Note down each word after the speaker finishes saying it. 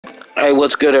Hey,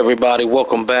 what's good, everybody?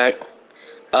 Welcome back.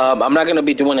 I'm not going to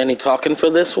be doing any talking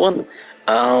for this one.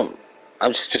 Um,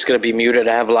 I'm just going to be muted.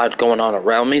 I have a lot going on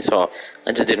around me, so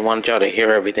I just didn't want y'all to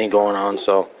hear everything going on.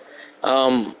 So,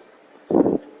 um,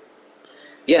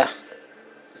 yeah,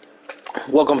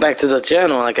 welcome back to the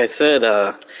channel. Like I said,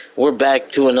 we're back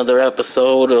to another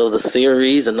episode of the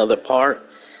series, another part.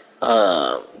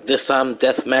 This time,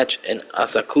 Deathmatch in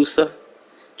Asakusa,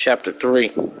 Chapter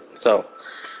 3. So,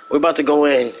 we're about to go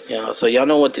in, so y'all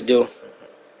know what to do.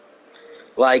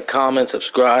 Like, comment,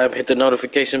 subscribe, hit the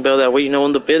notification bell. That way you know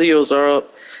when the videos are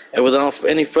up. And without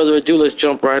any further ado, let's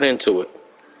jump right into it.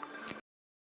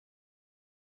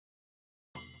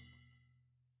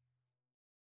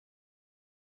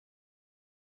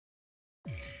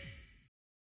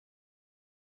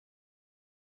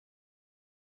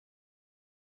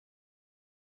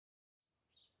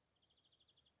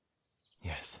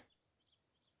 Yes.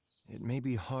 It may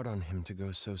be hard on him to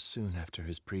go so soon after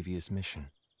his previous mission.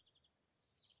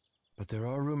 But there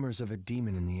are rumors of a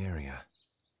demon in the area.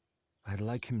 I'd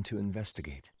like him to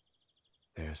investigate.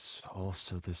 There's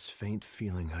also this faint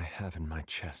feeling I have in my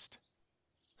chest.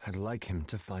 I'd like him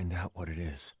to find out what it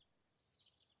is.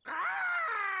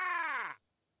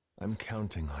 I'm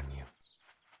counting on you.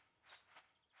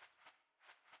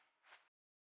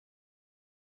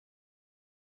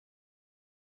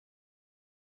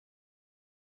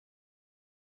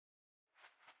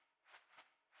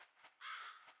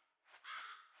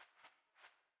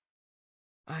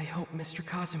 I hope Mr.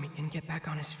 Kazumi can get back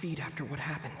on his feet after what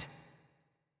happened.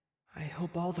 I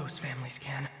hope all those families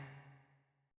can.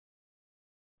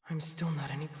 I'm still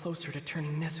not any closer to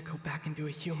turning Nezuko back into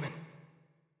a human.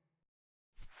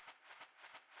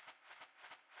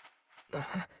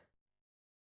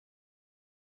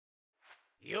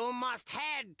 You must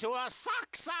head to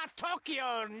Asakusa,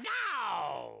 Tokyo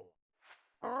now!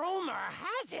 Rumor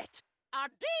has it, a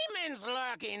demon's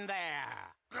lurking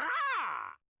there! Grah!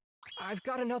 I've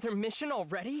got another mission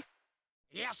already?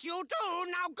 Yes, you do,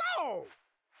 now go!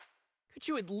 Could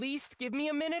you at least give me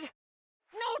a minute?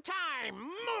 No time,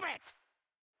 move it!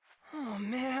 Oh,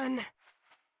 man.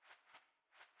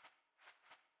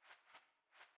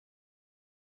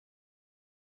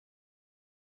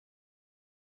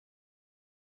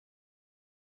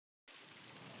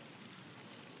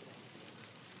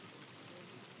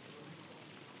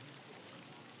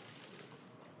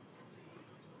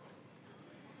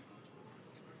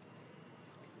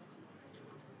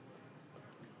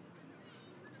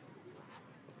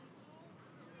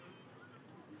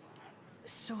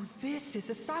 So this is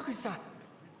Asakusa.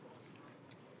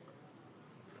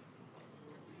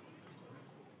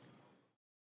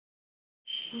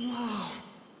 Whoa.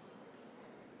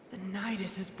 The night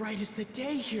is as bright as the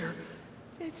day here.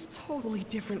 It's totally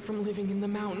different from living in the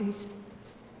mountains.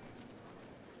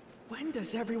 When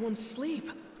does everyone sleep?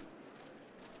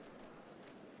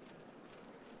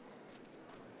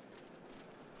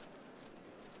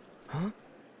 Huh?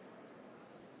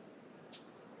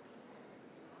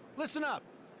 Listen up!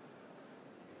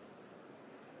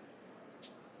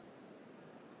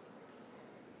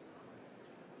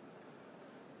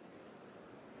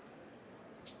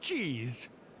 Jeez.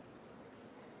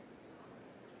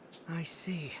 I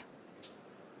see.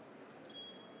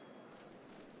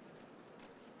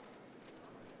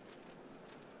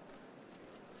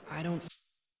 I don't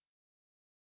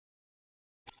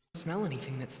smell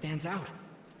anything that stands out.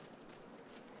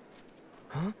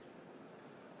 Huh?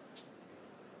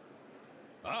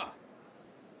 Ah!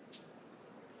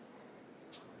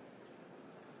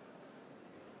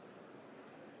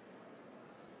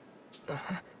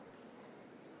 Uh-huh.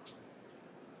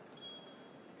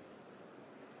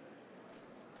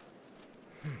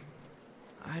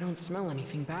 I don't smell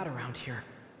anything bad around here.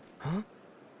 Huh?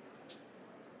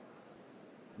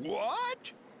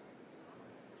 What?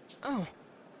 Oh.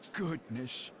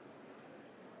 Goodness.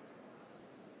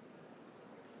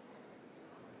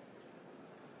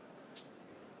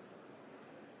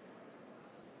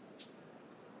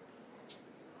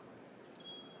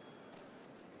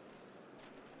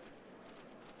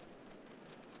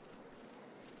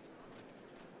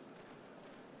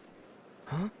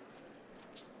 Huh?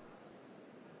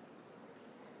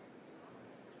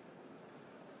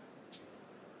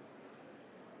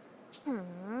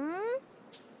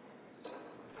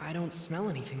 I don't smell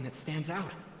anything that stands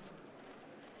out.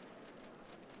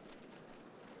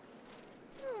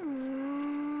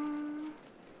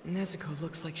 Nezuko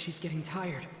looks like she's getting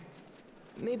tired.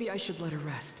 Maybe I should let her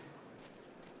rest.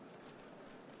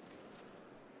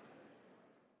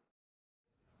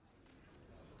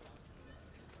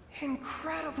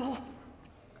 Incredible!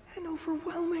 And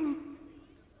overwhelming!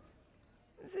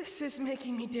 This is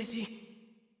making me dizzy.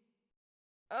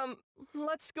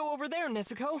 Let's go over there,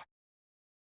 Nezuko.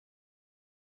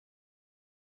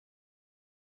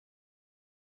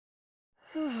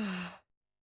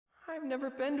 I've never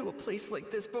been to a place like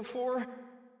this before.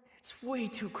 It's way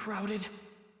too crowded.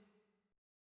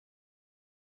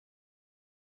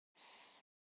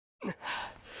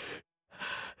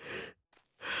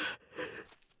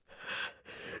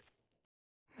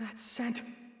 That scent.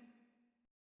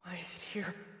 Why is it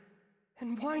here?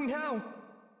 And why now?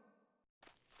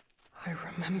 I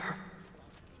remember.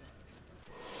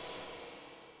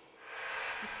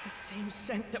 It's the same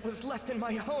scent that was left in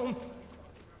my home.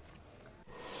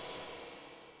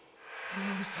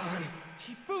 Muzan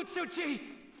Kibutsuchi!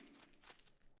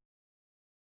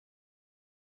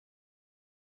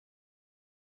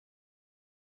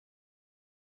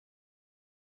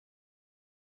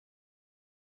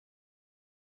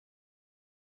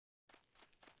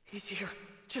 He's here,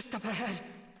 just up ahead.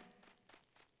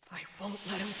 I won't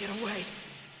let him get away.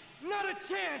 Not a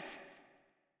chance!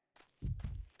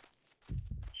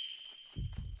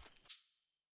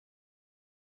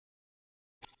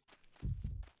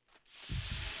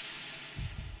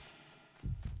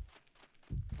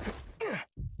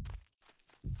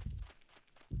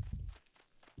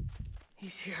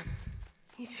 He's here.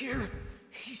 He's here.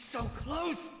 He's so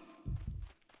close.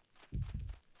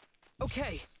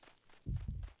 Okay.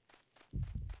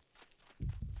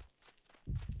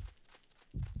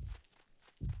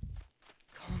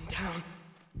 Calm down.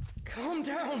 Calm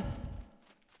down.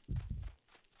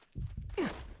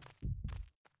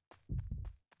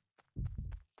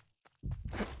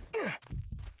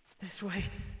 This way.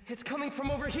 It's coming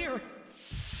from over here.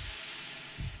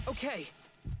 Okay.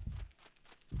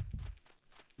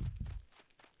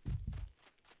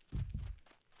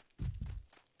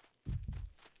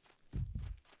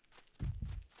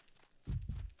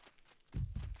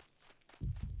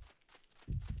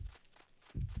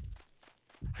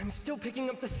 I'm still picking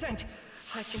up the scent.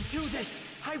 I can do this.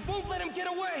 I won't let him get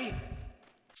away.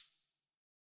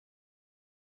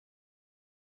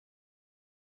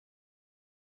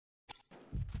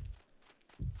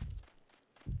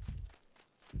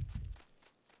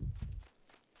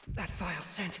 That vile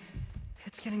scent.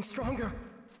 It's getting stronger.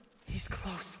 He's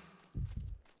close.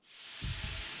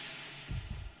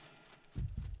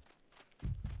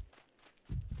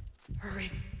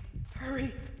 Hurry.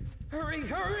 Hurry. Hurry,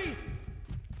 hurry!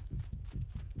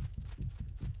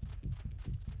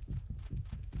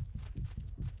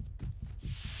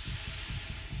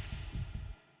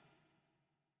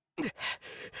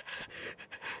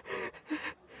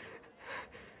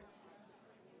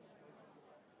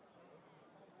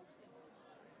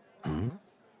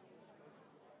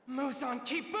 Muzan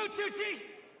Kibutsuchi!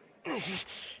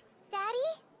 Daddy?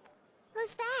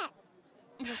 Who's that?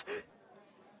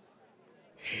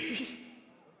 He's...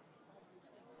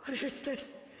 What is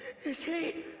this? Is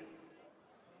he...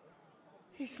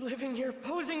 He's living here,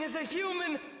 posing as a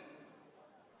human!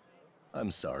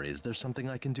 I'm sorry, is there something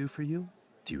I can do for you?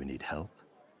 Do you need help?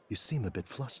 You seem a bit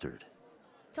flustered.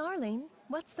 Darling,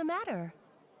 what's the matter?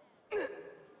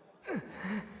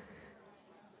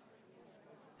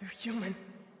 They're human.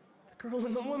 The girl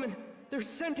and the woman, their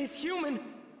scent is human.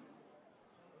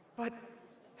 But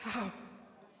how?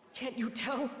 Can't you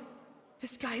tell?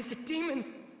 This guy is a demon.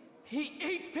 He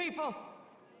eats people.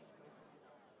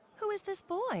 Who is this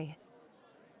boy?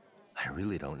 I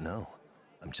really don't know.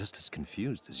 I'm just as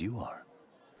confused as you are.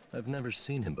 I've never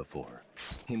seen him before.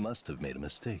 He must have made a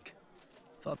mistake.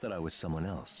 Thought that I was someone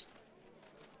else.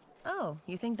 Oh,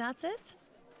 you think that's it?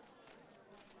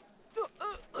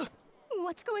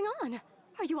 What's going on?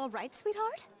 Are you all right,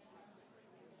 sweetheart?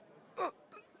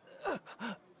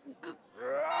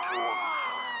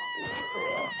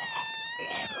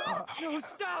 No,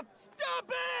 stop!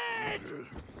 Stop it!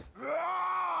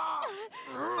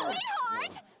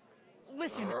 Sweetheart!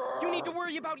 Listen, you need to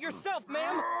worry about yourself,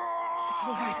 ma'am. It's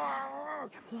all right.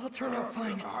 It will all turn out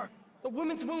fine. The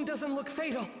woman's wound doesn't look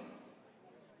fatal.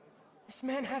 This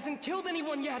man hasn't killed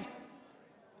anyone yet.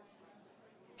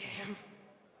 Damn.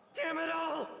 Damn it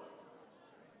all!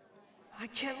 I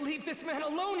can't leave this man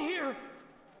alone here!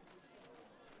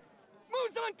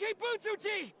 Muzan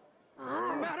Kibutsuchi!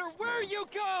 No matter where you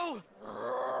go!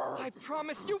 I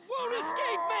promise you won't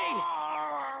escape me!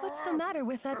 What's the matter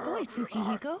with that boy,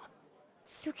 Tsukihiko?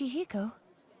 Tsukihiko?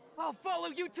 I'll follow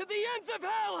you to the ends of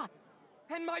hell!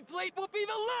 And my blade will be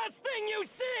the last thing you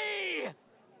see!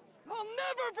 I'll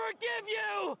never forgive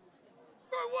you!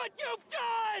 For what you've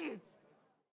done!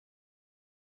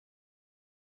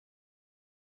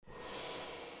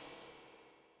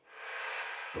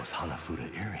 Those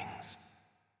Hanafuda earrings.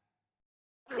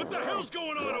 What the hell's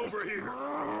going on over here?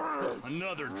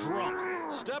 Another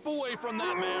drunk. Step away from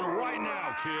that man right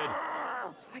now, kid.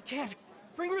 I can't.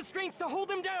 Bring restraints to hold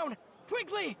him down!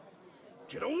 Quickly!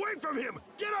 Get away from him!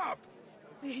 Get up!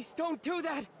 Please don't do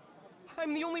that!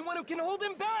 I'm the only one who can hold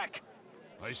him back!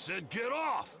 I said get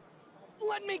off!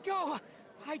 Let me go!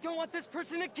 I don't want this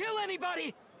person to kill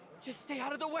anybody! Just stay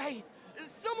out of the way!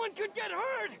 Someone could get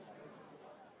hurt!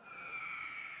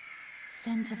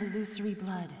 Scent of illusory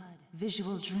blood.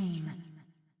 Visual dream.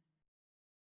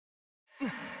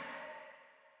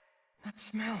 That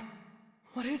smell.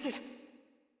 What is it?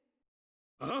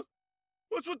 Huh?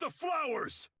 What's with the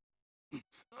flowers?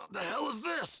 What the hell is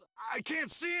this? I can't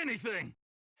see anything!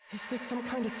 Is this some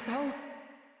kind of spell?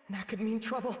 That could mean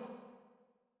trouble.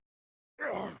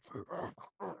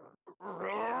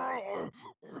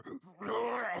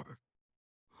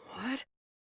 What?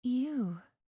 You.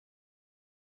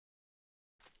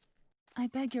 I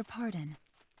beg your pardon,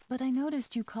 but I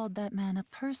noticed you called that man a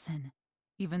person,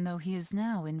 even though he is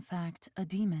now, in fact, a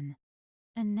demon.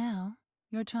 And now,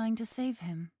 you're trying to save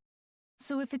him.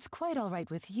 So if it's quite all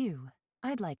right with you,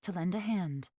 I'd like to lend a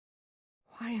hand.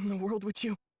 Why in the world would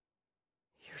you...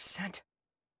 You're sent.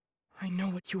 I know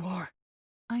what you are.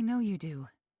 I know you do.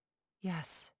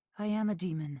 Yes, I am a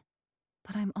demon.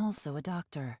 But I'm also a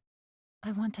doctor.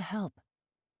 I want to help.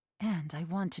 And I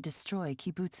want to destroy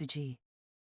Kibutsuji.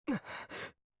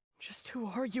 Just who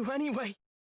are you anyway?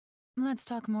 Let's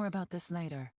talk more about this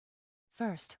later.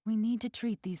 First, we need to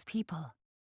treat these people.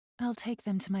 I'll take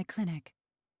them to my clinic.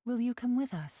 Will you come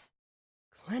with us?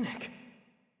 Clinic?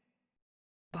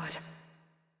 But...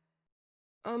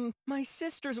 my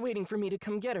sister's waiting for me to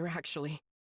come get her, actually.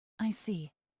 I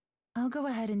see. I'll go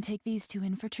ahead and take these two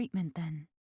in for treatment then.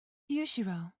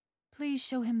 Yushiro, please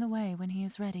show him the way when he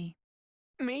is ready.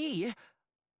 Me?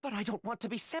 But I don't want to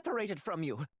be separated from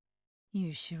you.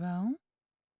 Yushiro,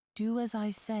 do as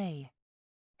I say.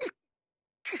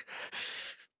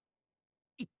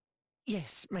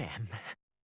 Yes, ma'am.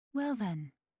 Well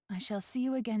then, I shall see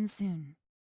you again soon.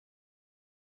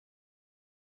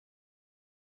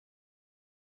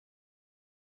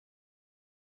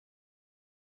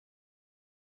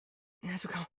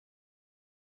 Nezuko.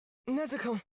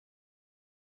 Nezuko!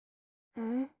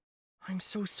 Huh? I'm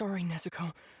so sorry,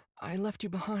 Nezuko. I left you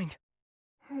behind.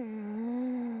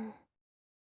 Huh?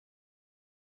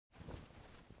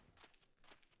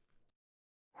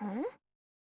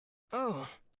 Oh.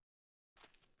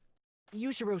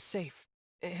 Yushiro's safe.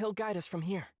 He'll guide us from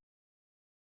here.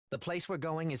 The place we're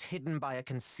going is hidden by a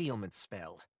concealment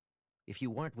spell. If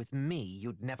you weren't with me,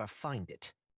 you'd never find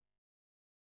it.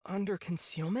 Under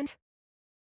concealment?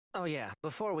 Oh yeah,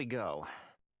 before we go.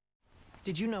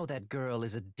 Did you know that girl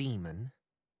is a demon?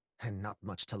 And not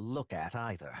much to look at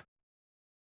either.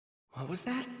 What was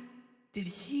that? Did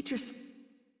he just...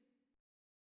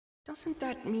 Doesn't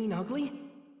that mean ugly?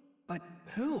 But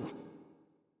who?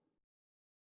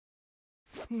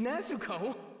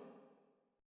 Nezuko?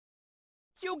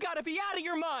 You gotta be out of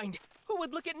your mind! Who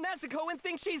would look at Nezuko and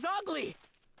think she's ugly?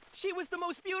 She was the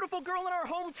most beautiful girl in our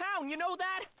hometown, you know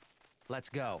that? Let's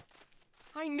go.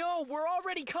 I know, we're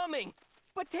already coming!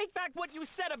 But take back what you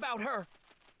said about her!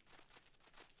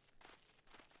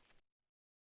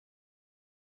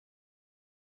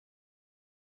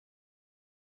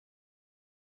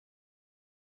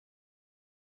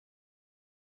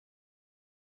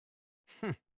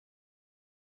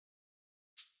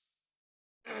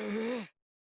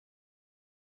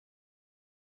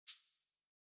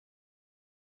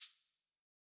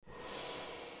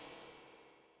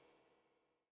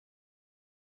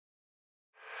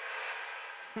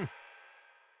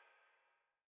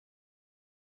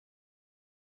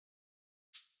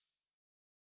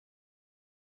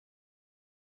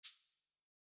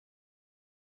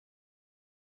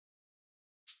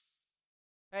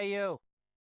 Hey, you.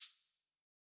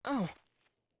 Oh.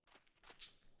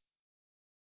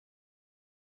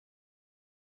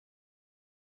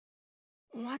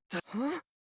 What the... Huh?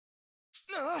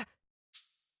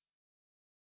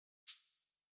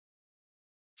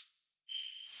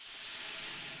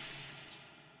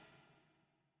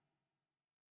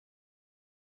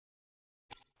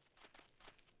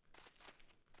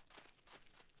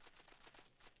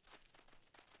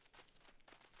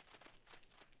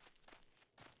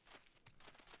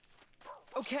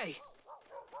 Okay.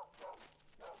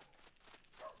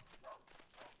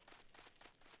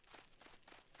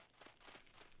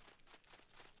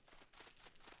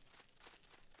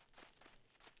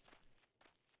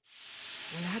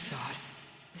 That's odd.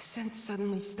 The scent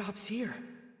suddenly stops here.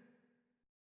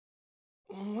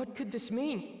 What could this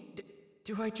mean?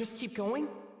 Do I just keep going?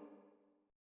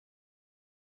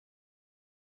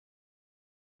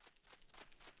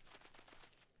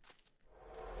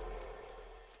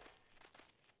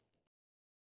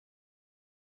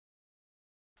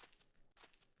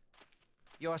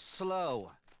 You're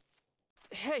slow.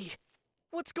 Hey,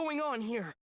 what's going on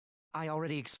here? I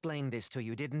already explained this to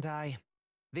you, didn't I?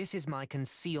 This is my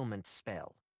concealment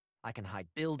spell. I can hide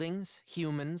buildings,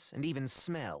 humans, and even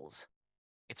smells.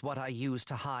 It's what I use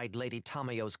to hide Lady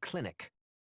Tamayo's clinic.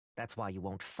 That's why you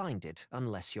won't find it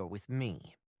unless you're with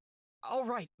me. All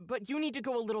right, but you need to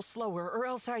go a little slower, or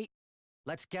else I...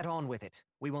 Let's get on with it.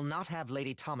 We will not have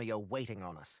Lady Tamayo waiting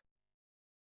on us.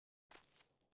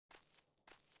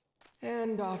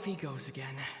 And off he goes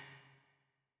again.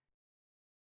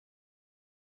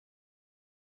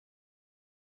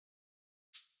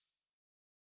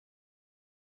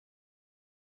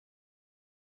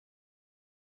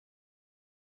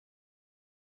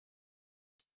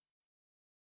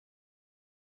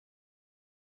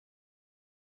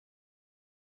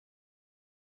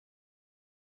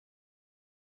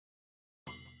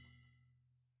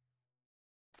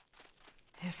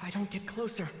 If I don't get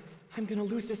closer, I'm gonna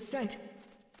lose his scent.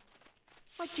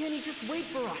 Why can't he just wait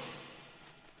for us?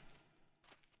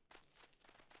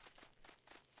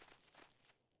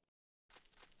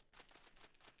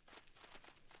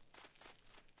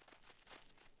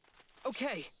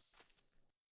 Okay.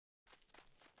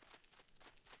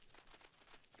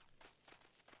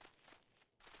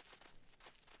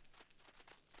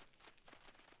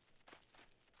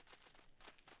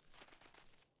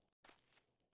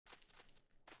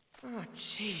 Oh,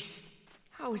 jeez.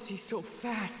 How is he so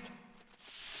fast?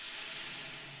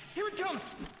 Here it comes!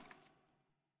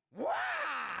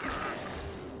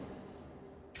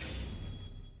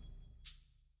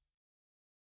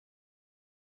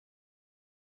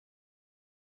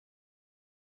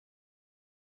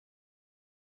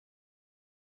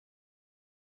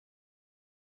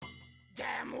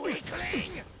 Damn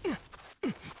weakling!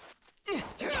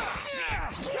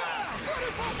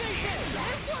 Waterfall basin!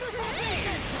 Waterfall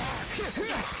basin!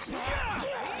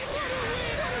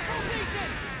 Waterfall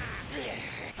basin!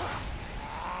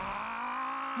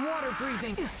 Water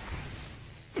breathing!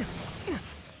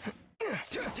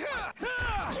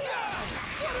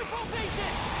 Waterfall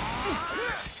basin!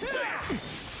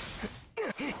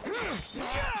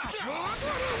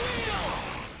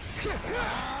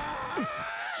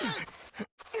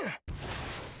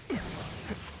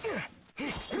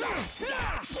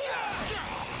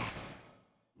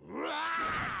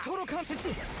 Total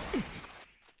concentration.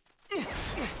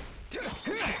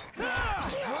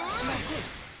 That's it.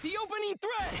 The opening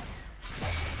thread.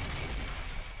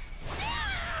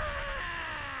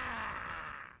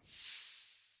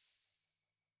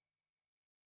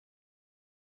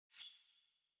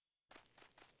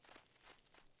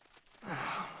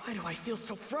 Why do I feel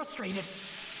so frustrated?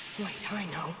 Wait, I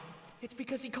know. It's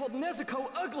because he called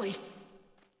Nezuko ugly.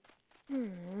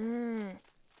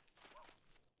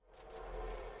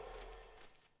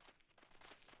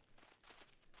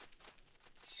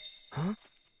 Huh?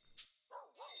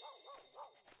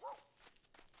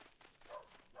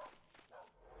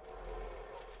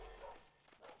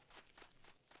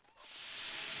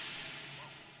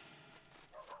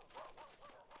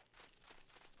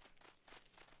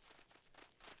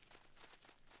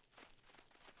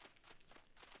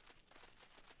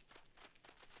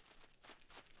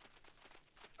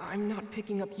 I'm not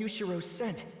picking up Yushiro's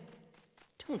scent.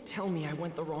 Don't tell me I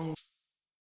went the wrong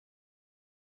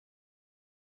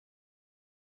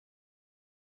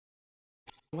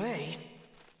way.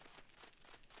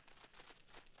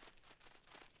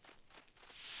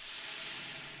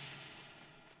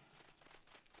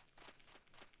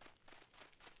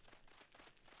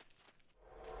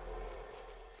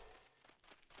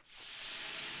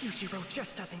 Yushiro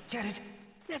just doesn't get it.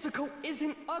 Nezuko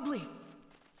isn't ugly.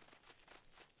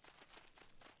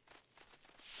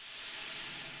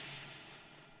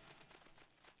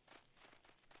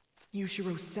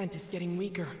 Yushiro's scent is getting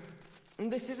weaker.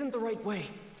 This isn't the right way.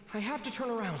 I have to turn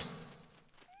around.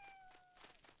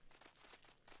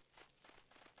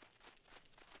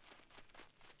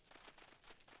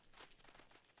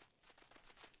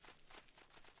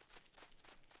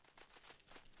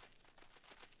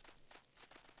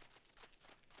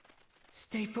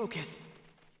 Stay focused.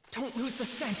 Don't lose the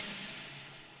scent.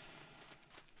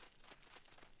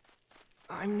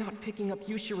 I'm not picking up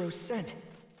Yushiro's scent.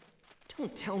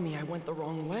 Don't tell me I went the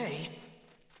wrong way.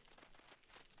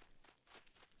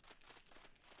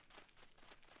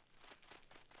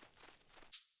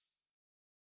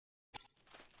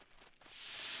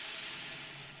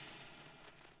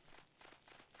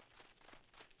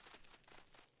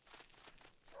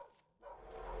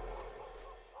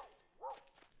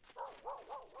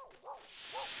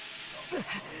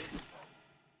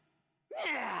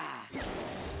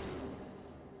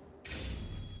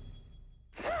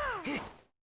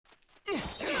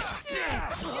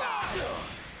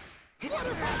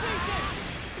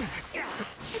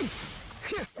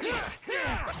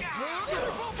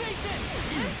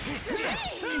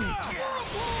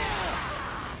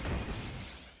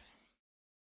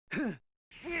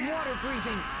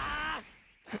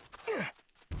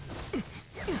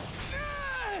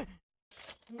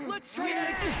 Let's try that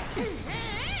again.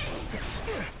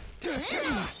 That's it.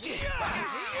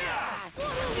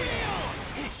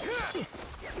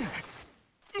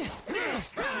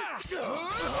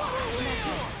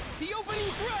 The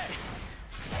opening thread.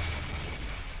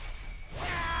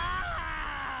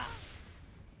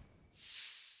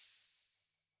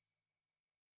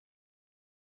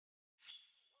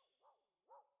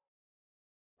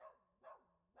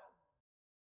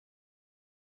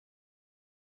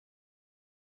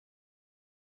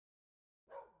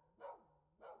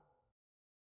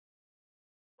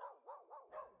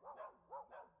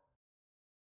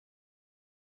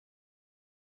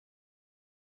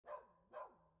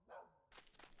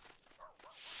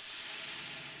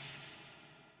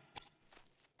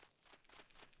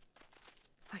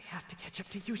 I have to catch up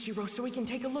to Yushiro so we can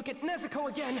take a look at Nezuko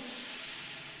again!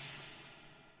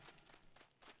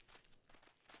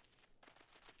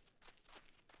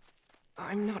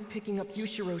 I'm not picking up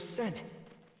Yushiro's scent.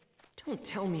 Don't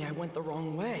tell me I went the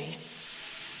wrong way.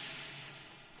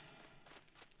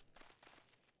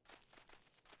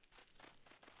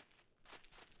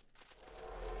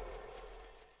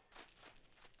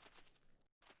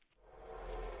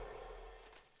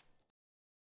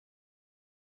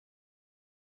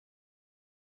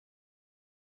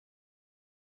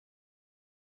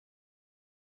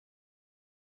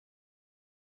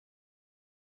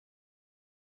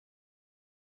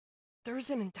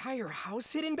 There's an entire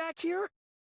house hidden back here?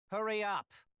 Hurry up!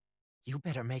 You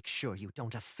better make sure you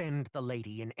don't offend the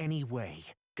lady in any way.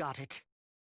 Got it?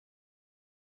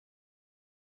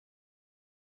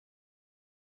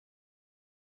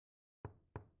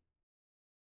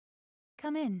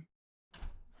 Come in.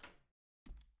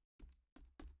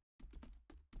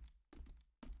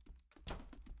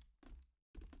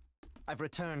 I've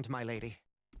returned, my lady.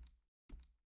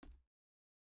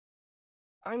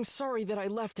 I'm sorry that I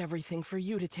left everything for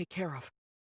you to take care of.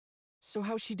 So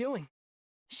how's she doing?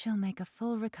 She'll make a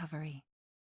full recovery.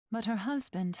 But her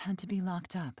husband had to be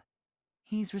locked up.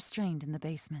 He's restrained in the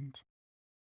basement.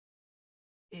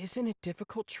 Isn't it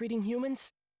difficult treating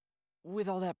humans? With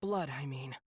all that blood, I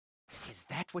mean. Is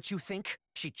that what you think?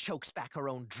 She chokes back her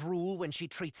own drool when she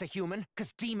treats a human,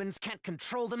 'cause demons can't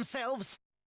control themselves?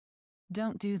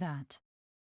 Don't do that.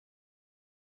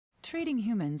 Treating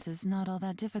humans is not all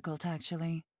that difficult,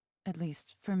 actually. At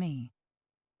least, for me.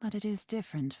 But it is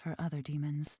different for other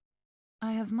demons.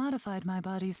 I have modified my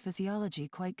body's physiology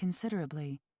quite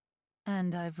considerably,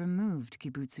 and I've removed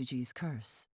Kibutsuji's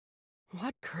curse.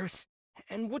 What curse?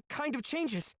 And what kind of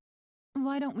changes?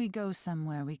 Why don't we go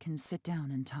somewhere we can sit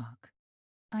down and talk?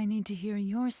 I need to hear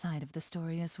your side of the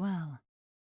story as well.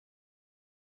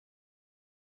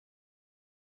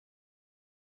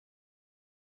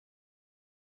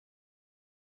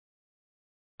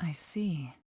 I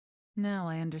see. Now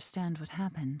I understand what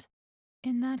happened.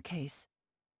 In that case,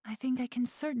 I think I can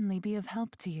certainly be of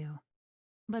help to you.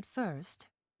 But first,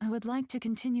 I would like to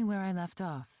continue where I left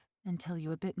off and tell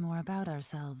you a bit more about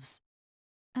ourselves.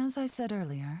 As I said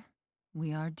earlier,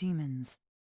 we are demons.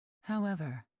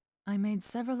 However, I made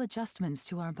several adjustments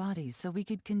to our bodies so we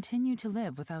could continue to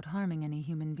live without harming any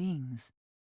human beings.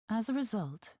 As a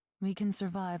result, we can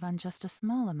survive on just a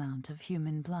small amount of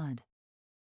human blood.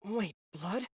 Wait,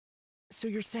 blood? So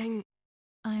you're saying...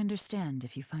 I understand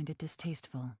if you find it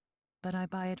distasteful, but I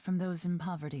buy it from those in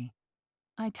poverty.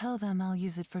 I tell them I'll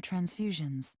use it for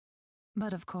transfusions.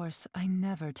 But of course, I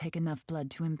never take enough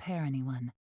blood to impair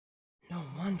anyone. No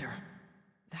wonder.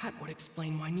 That would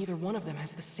explain why neither one of them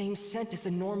has the same scent as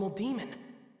a normal demon.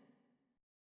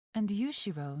 And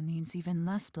Yushiro needs even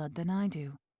less blood than I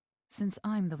do, since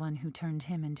I'm the one who turned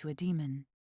him into a demon.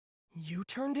 You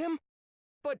turned him?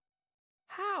 But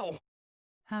how?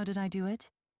 How did I do it?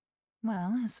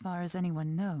 Well, as far as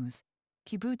anyone knows,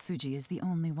 Kibutsuji is the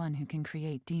only one who can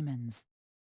create demons.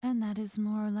 And that is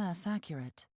more or less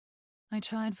accurate. I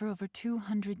tried for over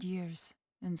 200 years,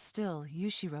 and still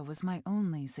Yushiro was my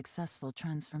only successful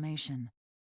transformation.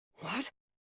 What?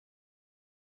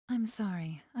 I'm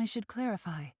sorry, I should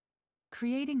clarify.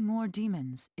 Creating more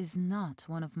demons is not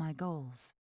one of my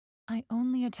goals. I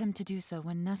only attempt to do so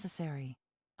when necessary,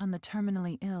 on the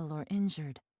terminally ill or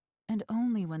injured, and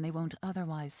only when they won't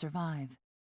otherwise survive.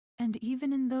 And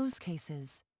even in those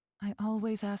cases, I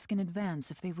always ask in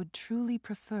advance if they would truly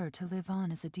prefer to live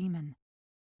on as a demon.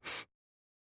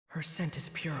 Her scent is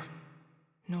pure.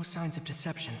 No signs of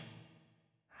deception.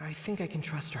 I think I can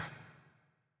trust her.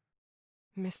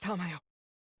 Miss Tamayo,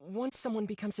 once someone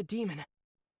becomes a demon,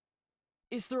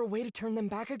 is there a way to turn them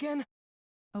back again?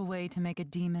 A way to make a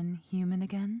demon human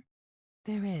again?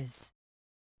 There is.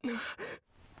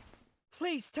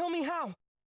 Please tell me how!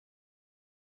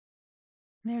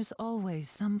 There's always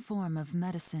some form of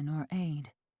medicine or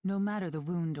aid, no matter the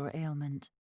wound or ailment.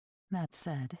 That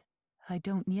said, I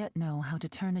don't yet know how to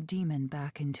turn a demon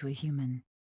back into a human.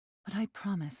 But I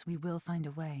promise we will find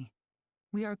a way.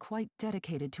 We are quite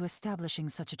dedicated to establishing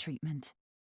such a treatment.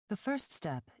 The first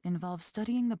step involves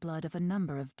studying the blood of a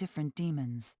number of different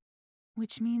demons,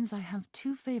 which means I have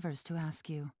 2 favors to ask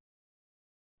you.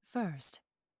 First,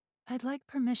 I'd like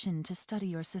permission to study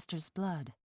your sister's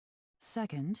blood.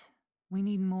 Second, we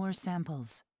need more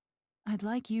samples. I'd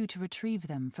like you to retrieve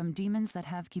them from demons that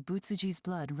have Kibutsuji's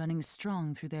blood running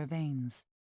strong through their veins.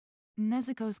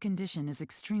 Nezuko's condition is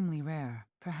extremely rare,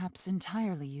 perhaps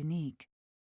entirely unique.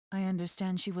 I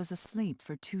understand she was asleep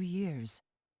for 2 years.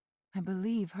 I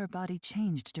believe her body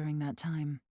changed during that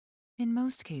time. In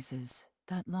most cases,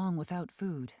 that long without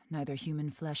food, neither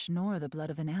human flesh nor the blood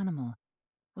of an animal,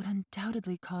 would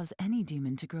undoubtedly cause any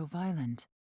demon to grow violent.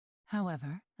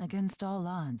 However, against all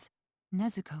odds,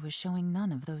 Nezuko is showing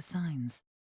none of those signs.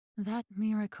 That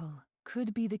miracle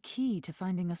could be the key to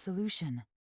finding a solution.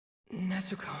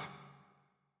 Nezuko.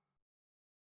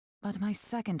 But my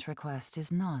second request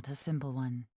is not a simple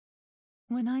one.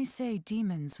 When I say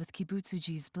demons with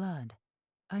Kibutsuji's blood,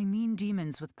 I mean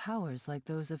demons with powers like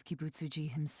those of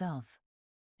Kibutsuji himself.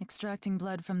 Extracting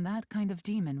blood from that kind of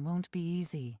demon won't be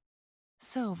easy.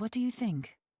 So, what do you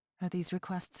think? Are these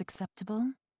requests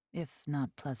acceptable, if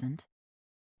not pleasant?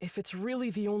 If it's really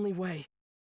the only way,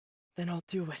 then I'll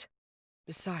do it.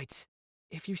 Besides,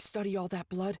 if you study all that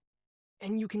blood,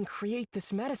 and you can create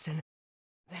this medicine,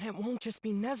 then it won't just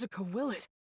be Nezuko, will it?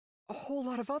 A whole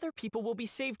lot of other people will be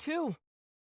saved too.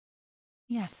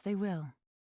 Yes, they will.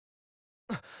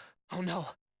 Oh no!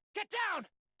 Get down!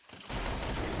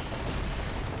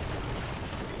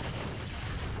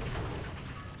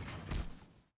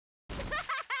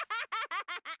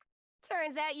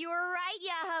 Turns out you were right,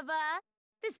 Yaiba.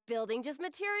 This building just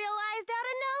materialized out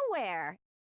of nowhere.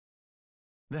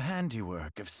 The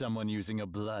handiwork of someone using a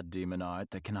blood demon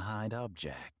art that can hide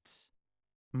objects.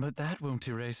 But that won't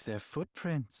erase their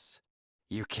footprints.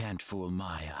 You can't fool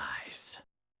my eyes.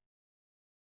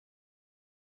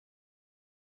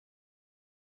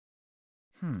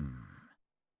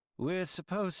 We're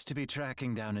supposed to be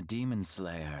tracking down a demon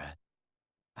slayer.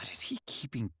 But is he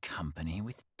keeping company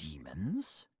with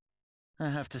demons? I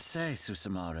have to say,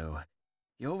 Susumaru,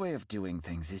 your way of doing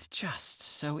things is just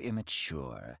so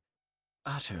immature.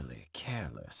 Utterly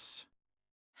careless.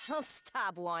 Oh,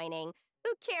 stop whining.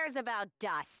 Who cares about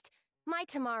dust? My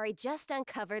Tamari just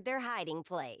uncovered their hiding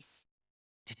place.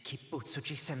 Did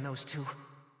Kibutsuji send those 2?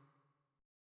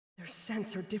 Their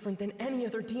scents are different than any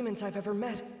other demons I've ever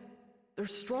met. They're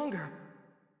stronger.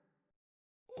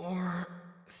 Or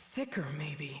thicker,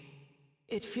 maybe.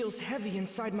 It feels heavy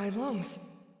inside my lungs.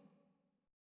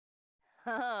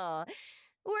 Oh,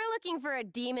 we're looking for a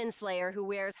demon slayer who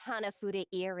wears Hanafuda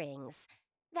earrings.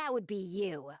 That would be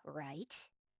you, right?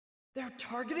 They're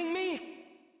targeting me?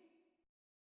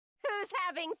 Who's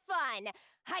having fun?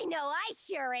 I know I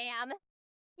sure am.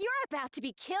 You're about to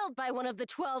be killed by one of the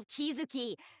 12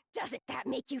 Kizuki. Doesn't that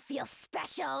make you feel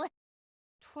special?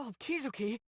 12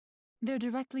 Kizuki? They're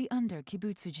directly under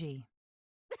Kibutsuji.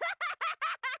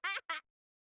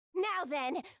 Now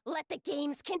then, let the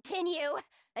games continue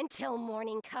until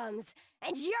morning comes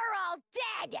and you're all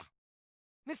dead!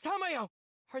 Miss Tamayo,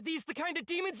 are these the kind of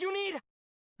demons you need?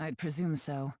 I'd presume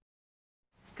so.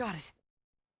 Got it.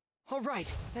 All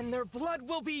right, then their blood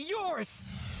will be yours!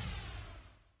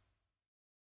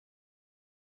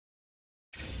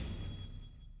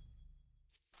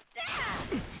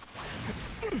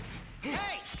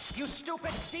 Hey, you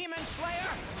stupid demon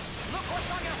slayer! Look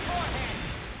what's on your forehead!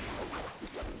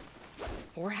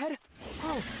 Forehead?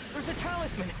 Oh, there's a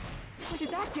talisman! When did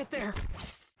that get there?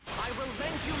 I will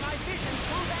lend you my vision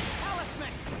through that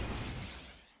talisman!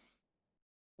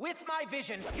 With my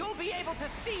vision, you'll be able to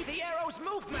see the arrow's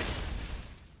movement!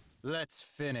 Let's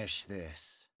finish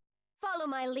this. Follow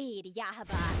my lead,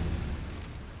 Yaiba.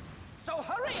 So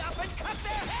hurry up and cut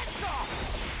their heads off!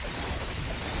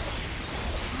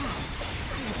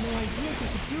 I had no idea they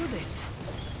could do this.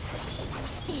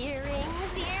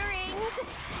 Earrings, earrings!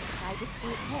 If I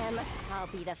defeat him, I'll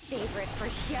be the favorite for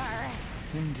sure.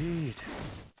 Indeed.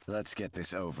 Let's get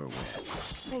this over with.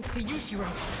 Thanks to Yushiro,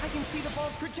 I can see the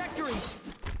ball's trajectories.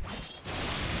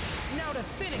 Now to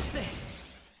finish this!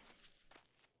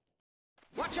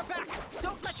 Watch your back!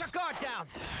 Don't let your guard down!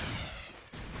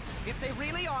 If they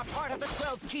really are part of the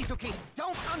 12 Kizuki,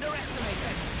 don't underestimate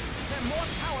them! They're more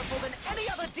powerful than any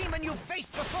other demon you've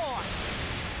faced before!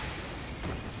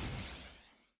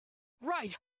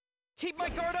 Right! Keep my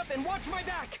guard up and watch my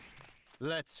back!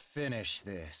 Let's finish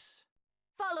this.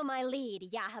 Follow my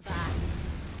lead, Yaiba.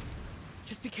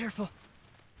 Just be careful.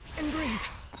 And breathe.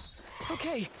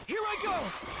 Okay, here I go!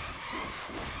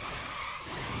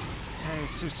 Hey,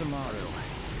 Susumaru.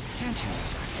 Can't you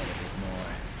use your head a bit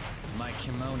more? My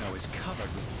kimono is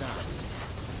covered with dust.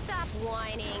 Stop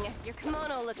whining. Your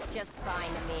kimono looks just fine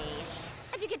to me.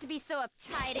 How'd you get to be so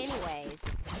uptight anyways?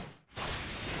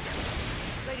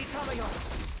 Lady Tamayo,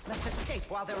 let's escape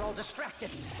while they're all distracted.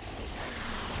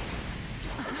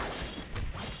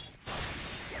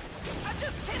 I'm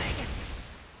just kidding!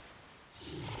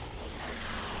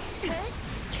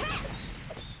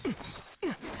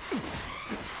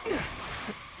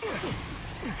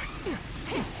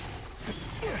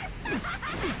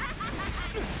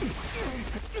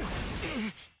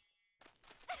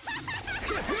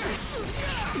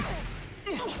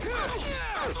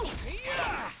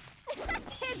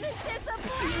 Isn't this a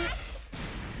blast?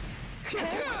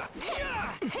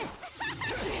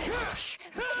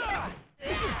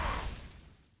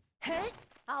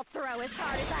 I'll throw as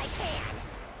hard as I can.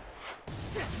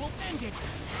 This will end it!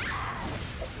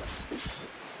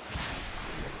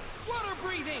 Water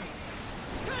breathing!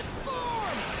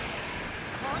 Transform!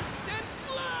 Constant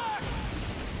flux!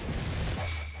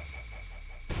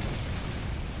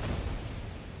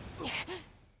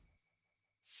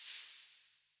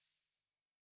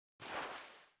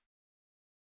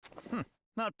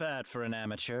 Not bad for an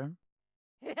amateur.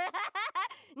 Now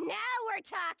we're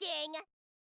talking!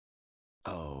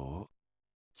 Oh.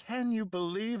 Can you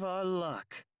believe our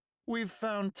luck? We've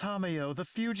found Tamayo the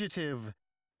fugitive.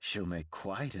 She'll make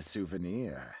quite a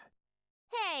souvenir.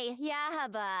 Hey,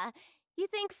 Yaiba, you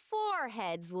think 4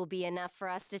 heads will be enough for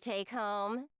us to take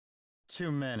home?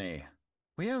 Too many.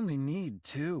 We only need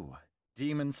 2.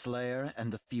 Demon Slayer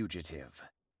and the fugitive.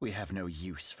 We have no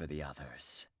use for the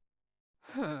others.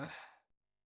 Well,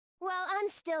 I'm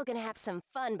still gonna have some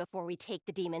fun before we take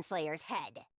the Demon Slayer's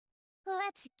head.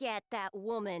 Let's get that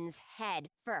woman's head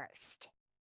first.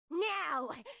 Now,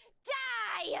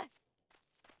 die!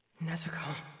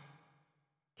 Nezuko,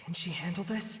 can she handle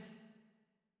this?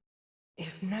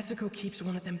 If Nezuko keeps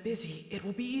one of them busy, it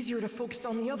will be easier to focus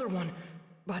on the other one,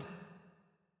 but...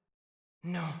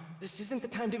 No, this isn't the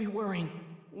time to be worrying.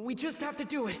 We just have to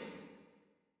do it.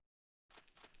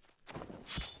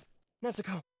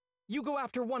 Nezuko, you go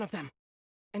after one of them,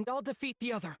 and I'll defeat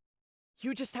the other.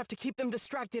 You just have to keep them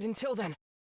distracted until then.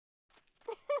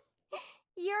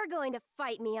 You're going to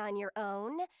fight me on your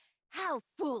own? How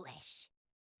foolish.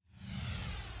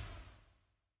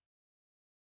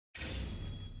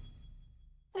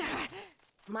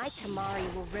 My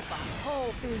Tamari will rip a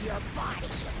hole through your body.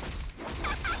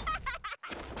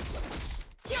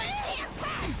 You're a damn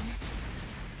pest!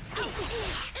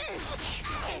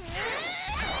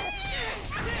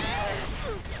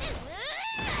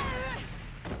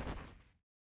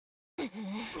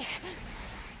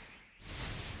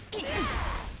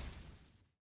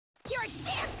 You're a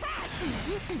damn pest!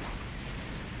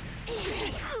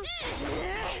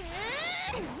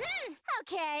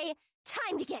 Okay,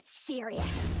 time to get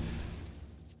serious.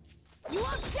 You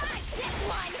won't dodge this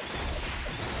one!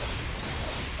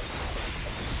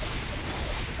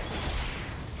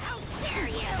 How dare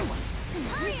you!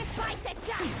 Hurry and bite the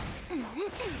dust!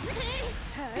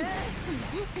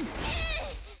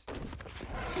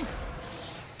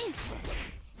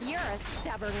 You're a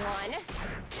stubborn one.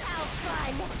 How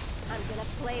fun! I'm gonna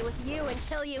play with you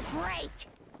until you break!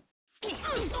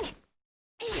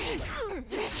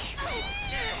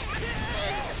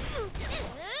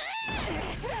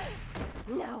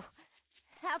 No!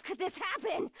 How could this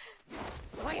happen?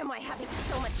 Why am I having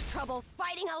so much trouble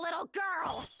fighting a little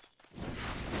girl?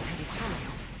 Lady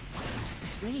Tamayo, what does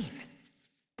this mean?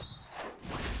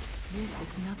 This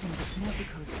is nothing but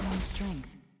Nezuko's own strength.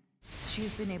 She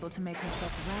has been able to make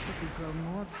herself rapidly grow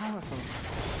more powerful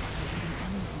without hitting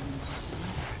any humans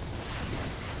whatsoever.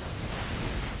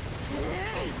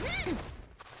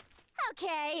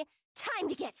 Okay, time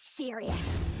to get serious.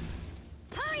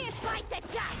 Hurry and bite the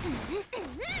dust!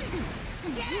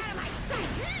 Get out of my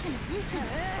sight!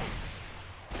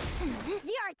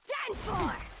 You're done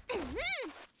for!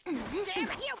 Damn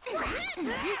it, you brat!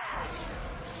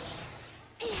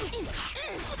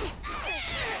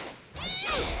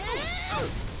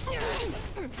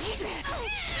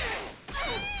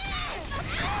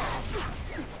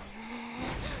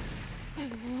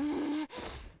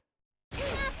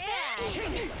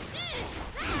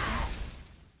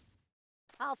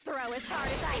 I'll throw as hard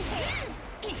as I can.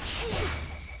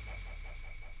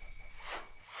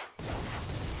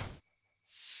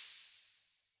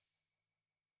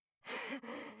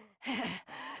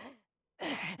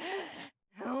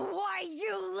 Why,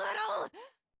 you little...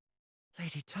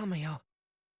 Lady Tamayo,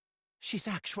 She's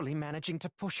actually managing to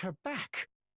push her back.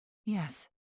 Yes,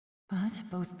 but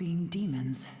both being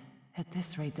demons. At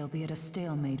this rate, they'll be at a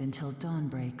stalemate until dawn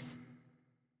breaks.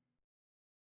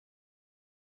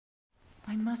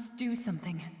 I must do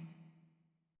something.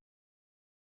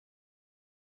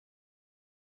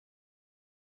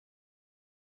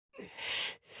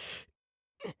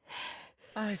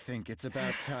 I think it's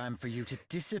about time for you to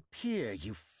disappear,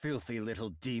 you filthy little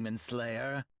demon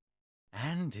slayer.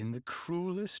 And in the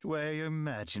cruelest way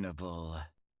imaginable.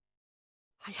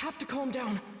 I have to calm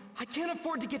down. I can't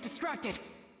afford to get distracted.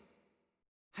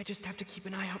 I just have to keep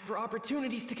an eye out for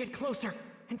opportunities to get closer,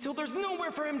 until there's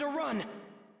nowhere for him to run.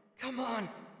 Come on,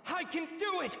 I can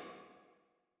do it!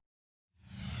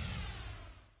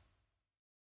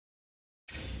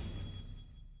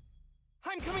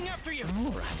 I'm coming after you!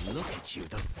 Alright, look at you.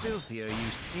 The filthier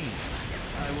you seem.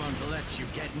 I won't let you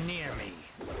get near me.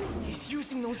 He's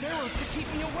using those arrows to keep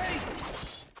me away!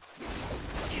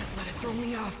 Can't let it throw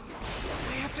me off.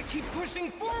 I have to keep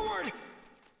pushing forward!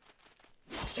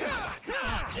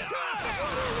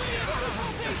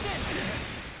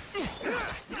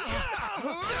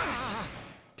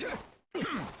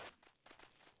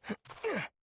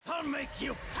 I'll make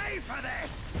you pay for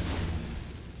this!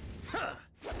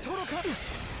 Total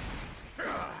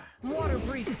water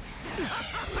breathing.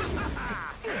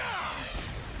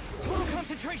 Total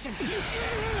concentration.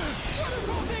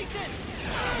 Waterfall basin.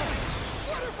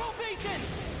 Waterfall basin.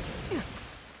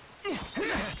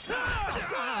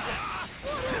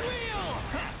 Water wheel.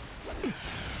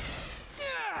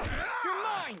 You're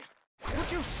mine.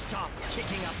 Would you stop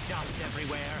kicking up dust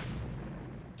everywhere?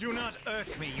 Do not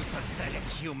irk me, you pathetic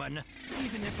human.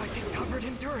 Even if I get covered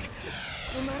in dirt,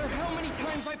 no matter how many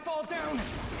times I fall down,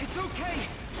 it's okay,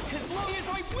 as long as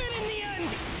I win in the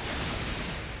end!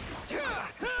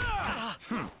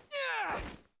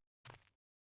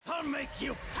 I'll make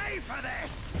you pay for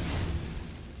this!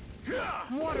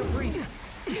 Water breathing!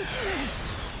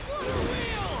 Water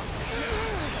wheel!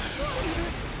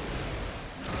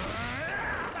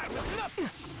 That was nothing!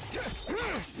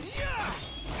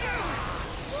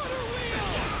 Water wheel!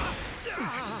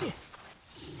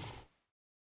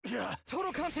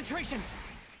 Total concentration!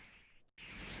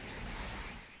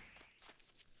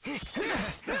 Keep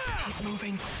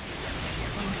moving.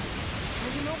 Close.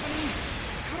 Find an opening.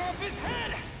 Cut off his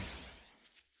head!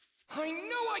 I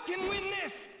know I can win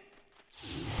this!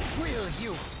 Will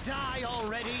you die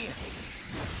already?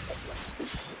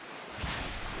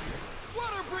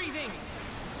 Water breathing!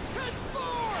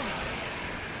 Transform!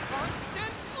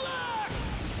 Constant flux!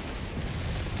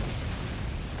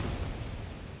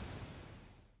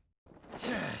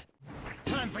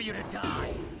 Time for you to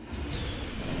die.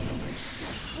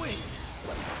 Twist!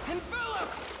 Envelop!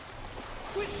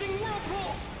 Twisting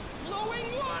whirlpool!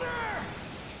 Flowing water!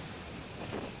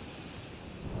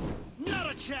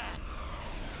 Not a chance!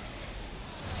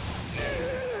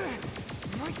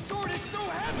 My sword is so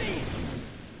heavy!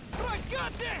 But I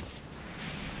got this!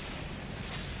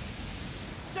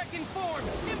 Second form,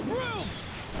 improve!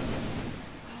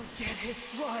 I'll get his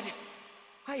blood.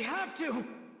 I have to!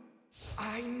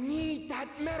 I need that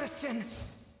medicine!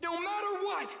 No matter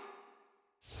what!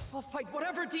 I'll fight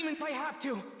whatever demons I have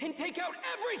to, and take out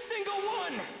every single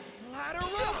one! Lateral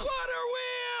water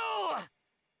wheel!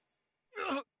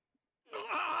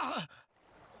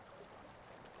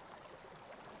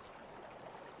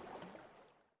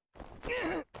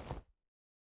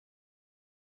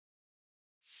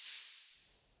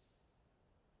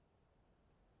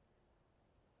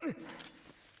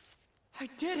 I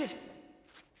did it!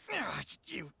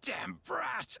 You damn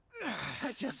brat!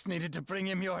 I just needed to bring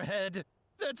him your head.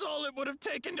 That's all it would have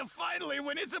taken to finally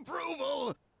win his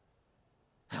approval!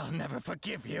 I'll never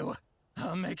forgive you.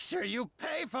 I'll make sure you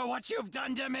pay for what you've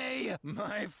done to me!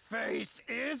 My face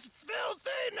is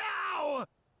filthy now!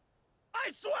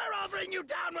 I swear I'll bring you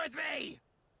down with me!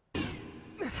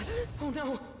 Oh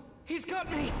no! He's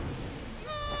got me!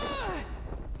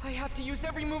 I have to use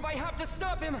every move I have to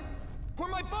stop him, or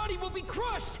my body will be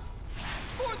crushed!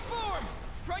 Fourth form!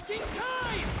 Striking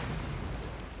tide!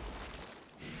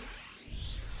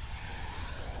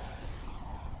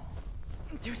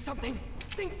 Do something!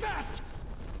 Think fast!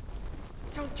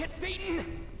 Don't get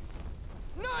beaten!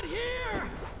 Not here!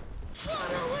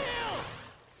 Water wheel!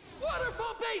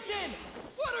 Waterfall basin!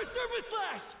 Water surface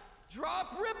slash!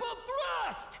 Drop ripple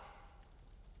thrust!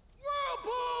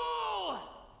 Whirlpool!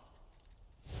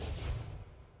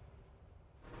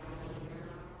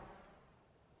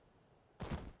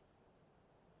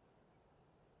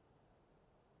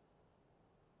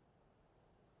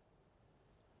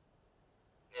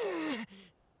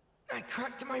 I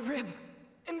cracked my rib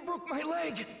and broke my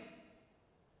leg.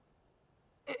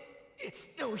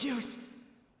 It's no use.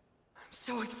 I'm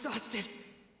so exhausted.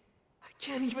 I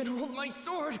can't even hold my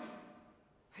sword.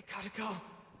 I gotta go.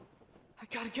 I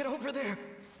gotta get over there.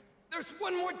 There's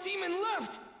one more demon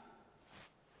left!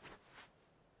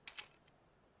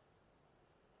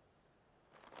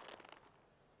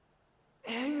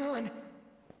 Hang on.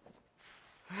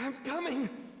 I'm coming.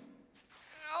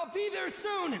 I'll be there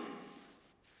soon.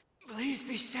 Please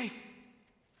be safe.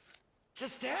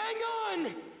 Just hang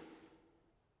on!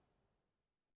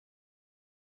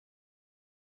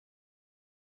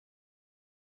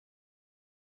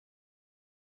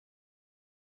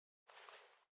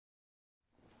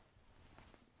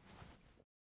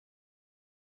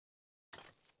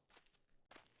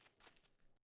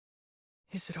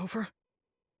 Is it over?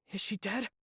 Is she dead?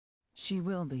 She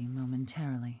will be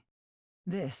momentarily.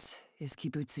 This is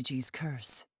Kibutsuji's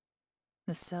curse.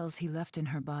 The cells he left in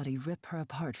her body rip her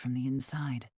apart from the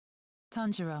inside.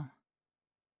 Tanjiro,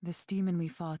 this demon we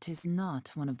fought is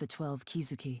not one of the 12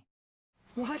 Kizuki.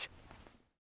 What?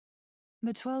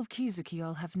 The 12 Kizuki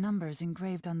all have numbers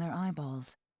engraved on their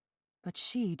eyeballs, but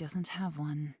she doesn't have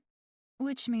one.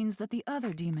 Which means that the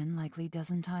other demon likely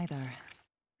doesn't either.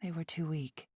 They were too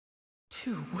weak.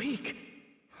 Too weak?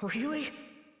 Really?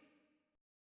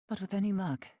 But with any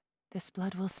luck, this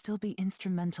blood will still be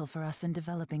instrumental for us in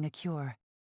developing a cure.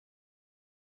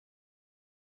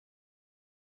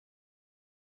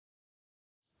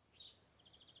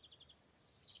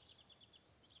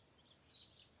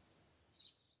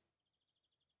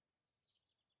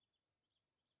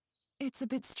 It's a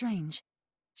bit strange.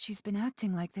 She's been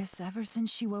acting like this ever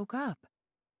since she woke up.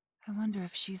 I wonder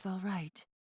if she's all right.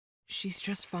 She's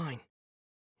just fine.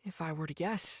 If I were to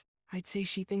guess, I'd say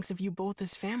she thinks of you both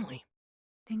as family.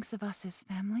 Thinks of us as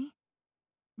family?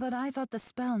 But I thought the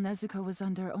spell Nezuko was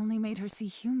under only made her see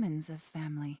humans as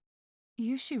family.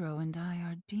 Yushiro and I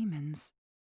are demons.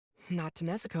 Not to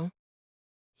Nezuko.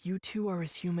 You two are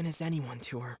as human as anyone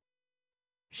to her.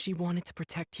 She wanted to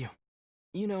protect you.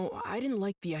 You know, I didn't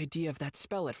like the idea of that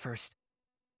spell at first,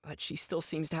 but she still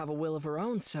seems to have a will of her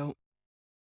own, so...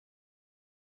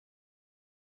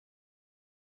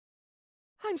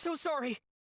 I'm so sorry!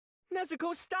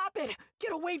 Nezuko, stop it!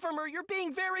 Get away from her! You're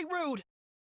being very rude!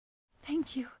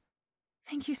 Thank you.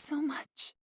 Thank you so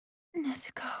much,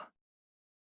 Nezuko.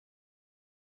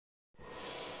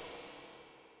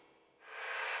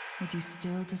 Would you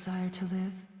still desire to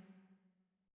live?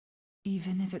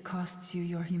 Even if it costs you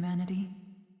your humanity?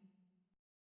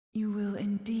 You will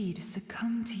indeed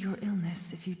succumb to your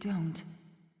illness if you don't.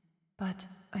 But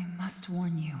I must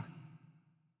warn you.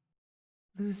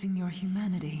 Losing your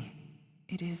humanity,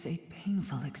 it is a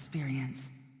painful experience.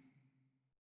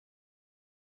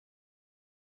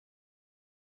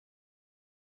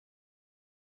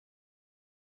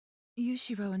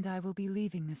 Yushiro and I will be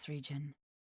leaving this region.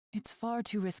 It's far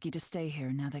too risky to stay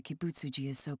here now that Kibutsuji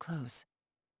is so close.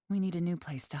 We need a new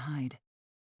place to hide.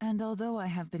 And although I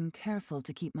have been careful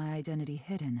to keep my identity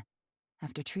hidden,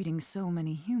 after treating so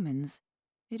many humans,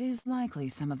 it is likely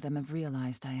some of them have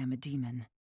realized I am a demon.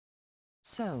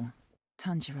 So,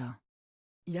 Tanjiro.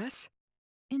 Yes?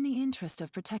 In the interest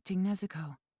of protecting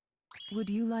Nezuko, would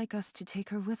you like us to take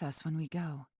her with us when we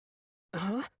go?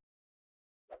 Huh?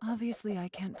 Obviously, I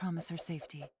can't promise her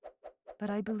safety, but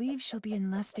I believe she'll be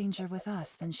in less danger with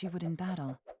us than she would in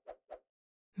battle.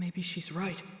 Maybe she's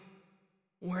right.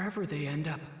 Wherever they end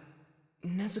up,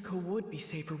 Nezuko would be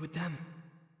safer with them.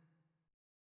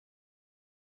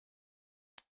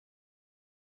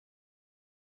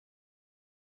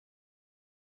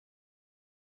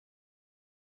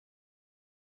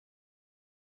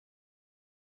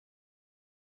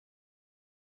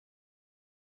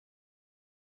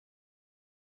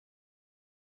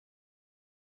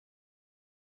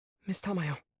 Miss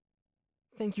Tamayo,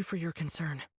 thank you for your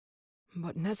concern,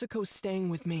 but Nezuko's staying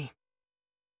with me.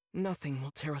 Nothing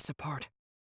will tear us apart.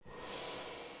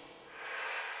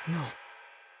 No,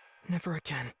 never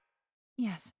again.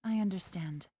 Yes, I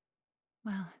understand.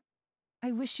 Well,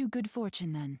 I wish you good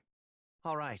fortune then.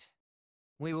 All right.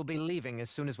 We will be leaving as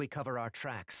soon as we cover our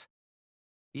tracks.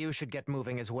 You should get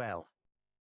moving as well.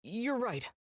 You're right.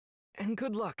 And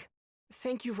good luck.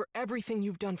 Thank you for everything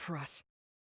you've done for us.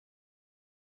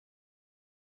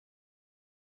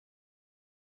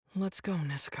 Let's go,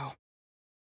 Nezuko.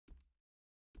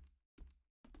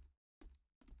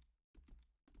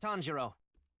 Tanjiro.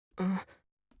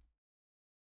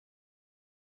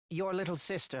 Your little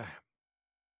sister.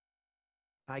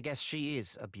 I guess she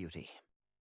is a beauty.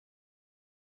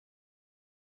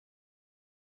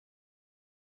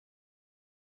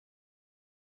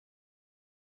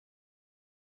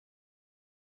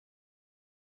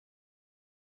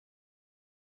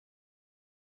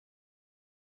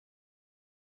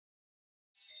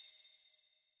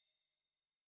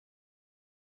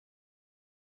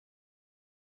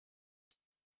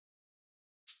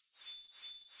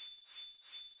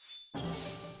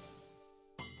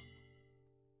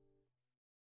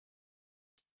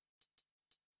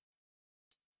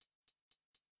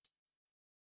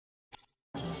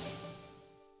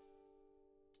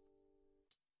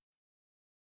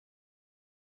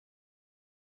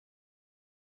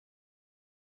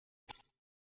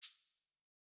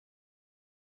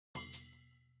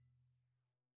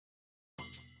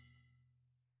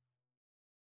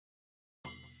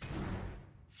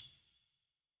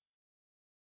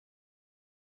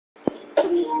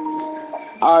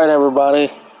 Alright, everybody.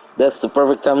 That's the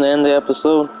perfect time to end the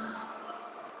episode.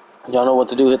 Y'all know what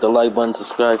to do. Hit the like button,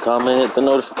 subscribe, comment, hit the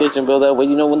notification bell. That way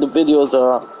you know when the videos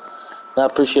are up. I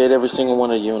appreciate every single one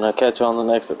of you, and I'll catch you on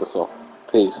the next episode.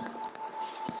 Peace.